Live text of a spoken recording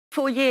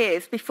4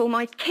 years before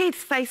my kids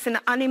face an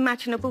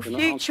unimaginable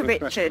future,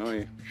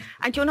 Richard.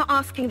 And you're not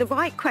asking the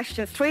right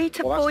questions. 3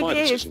 to 4 years. That's my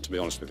decision, to be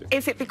honest with you.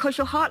 Is it because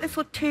you're heartless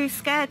or too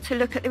scared to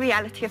look at the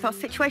reality of our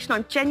situation?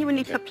 I'm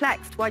genuinely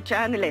perplexed why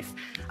journalists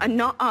are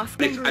not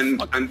asking.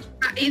 And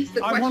that is the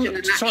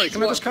question. Sorry,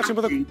 can I just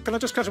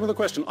catch him with a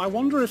question? I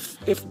wonder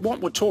if what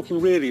we're talking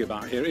really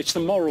about here, it's the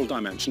moral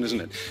dimension, isn't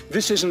it?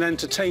 This is an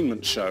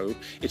entertainment show.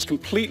 It's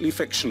completely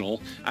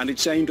fictional, and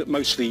it's aimed at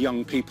mostly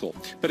young people.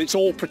 But it's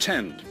all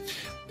pretend.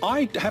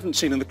 I haven't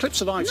seen, in the clips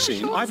that I've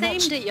seen... It's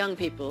aimed at young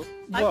people.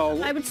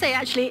 Well, I would say,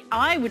 actually,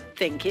 I would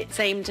think it's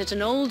aimed at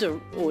an older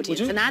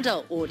audience, an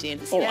adult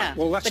audience, right,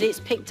 well, but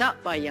it's picked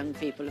up by young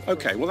people, of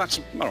OK, well,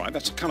 that's... All right,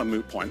 that's a kind of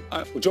moot point.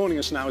 Well, joining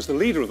us now is the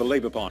leader of the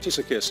Labour Party,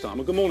 Sir Keir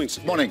Starmer. Good morning,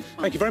 sir. Morning.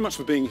 Thank you very much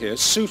for being here,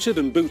 suited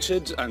and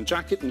booted and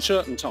jacket and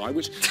shirt and tie,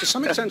 which to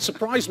some extent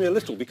surprised me a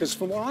little, because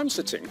from where I'm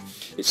sitting,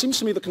 it seems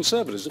to me the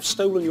Conservatives have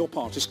stolen your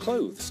party's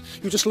clothes.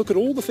 You just look at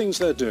all the things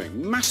they're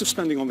doing. Massive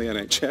spending on the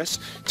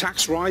NHS,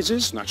 tax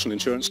rises, national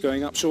insurance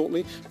going up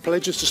shortly,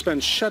 pledges to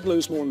spend shed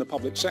loads more in the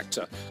public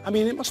sector. I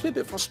mean, it must be a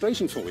bit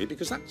frustrating for you,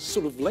 because that's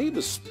sort of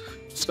Labour's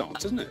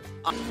stance, isn't it?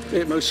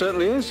 It most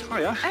certainly is.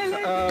 Hiya.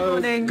 Good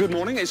morning. Good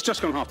morning. It's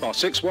just gone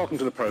 6:30. Welcome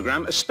to the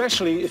programme,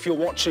 especially if you're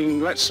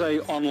watching, let's say,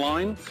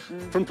 online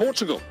from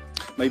Portugal.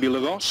 Maybe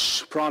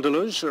Lagos, Praia da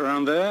Luz,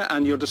 around there,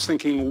 and you're just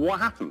thinking, what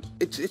happened?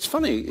 It's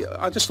funny.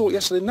 I just thought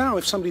yesterday, now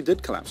if somebody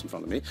did collapse in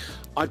front of me,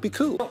 I'd be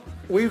cool.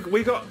 We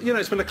got, you know,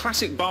 it's been a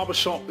classic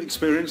barbershop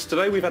experience.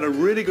 Today we've had a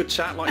really good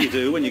chat, like you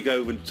do when you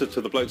go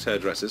to the bloke's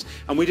hairdressers,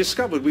 and we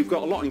discovered we've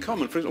got a lot in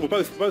common. For example,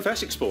 we're both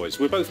Essex boys.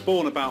 We're both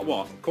born about,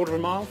 what, a quarter of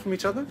a mile from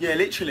each other? Yeah,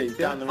 literally,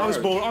 down the road.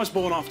 I was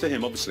born after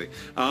him, obviously.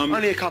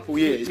 Only a couple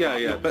years.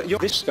 Yeah, but you're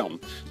this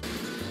scum.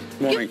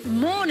 Morning. Good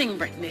morning,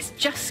 Britain. It's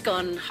just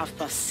gone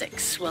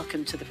 6:30.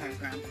 Welcome to the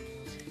programme.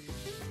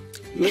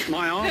 Look,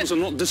 my arms are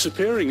not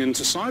disappearing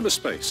into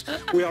cyberspace.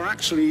 We are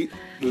actually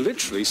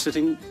literally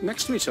sitting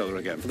next to each other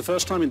again for the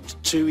first time in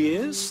 2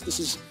 years. This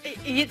is...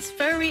 It's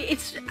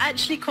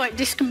actually quite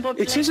discombobulating.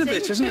 It is a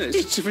bit, isn't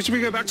it? Should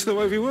we go back to the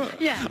way we were?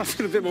 Yeah. I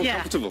feel a bit more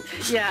comfortable.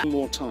 Yeah. One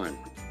more time.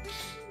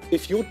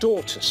 If your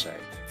daughter, say...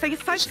 So you're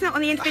focusing on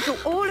the individual.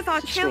 All of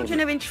our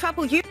children are in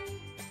trouble. You...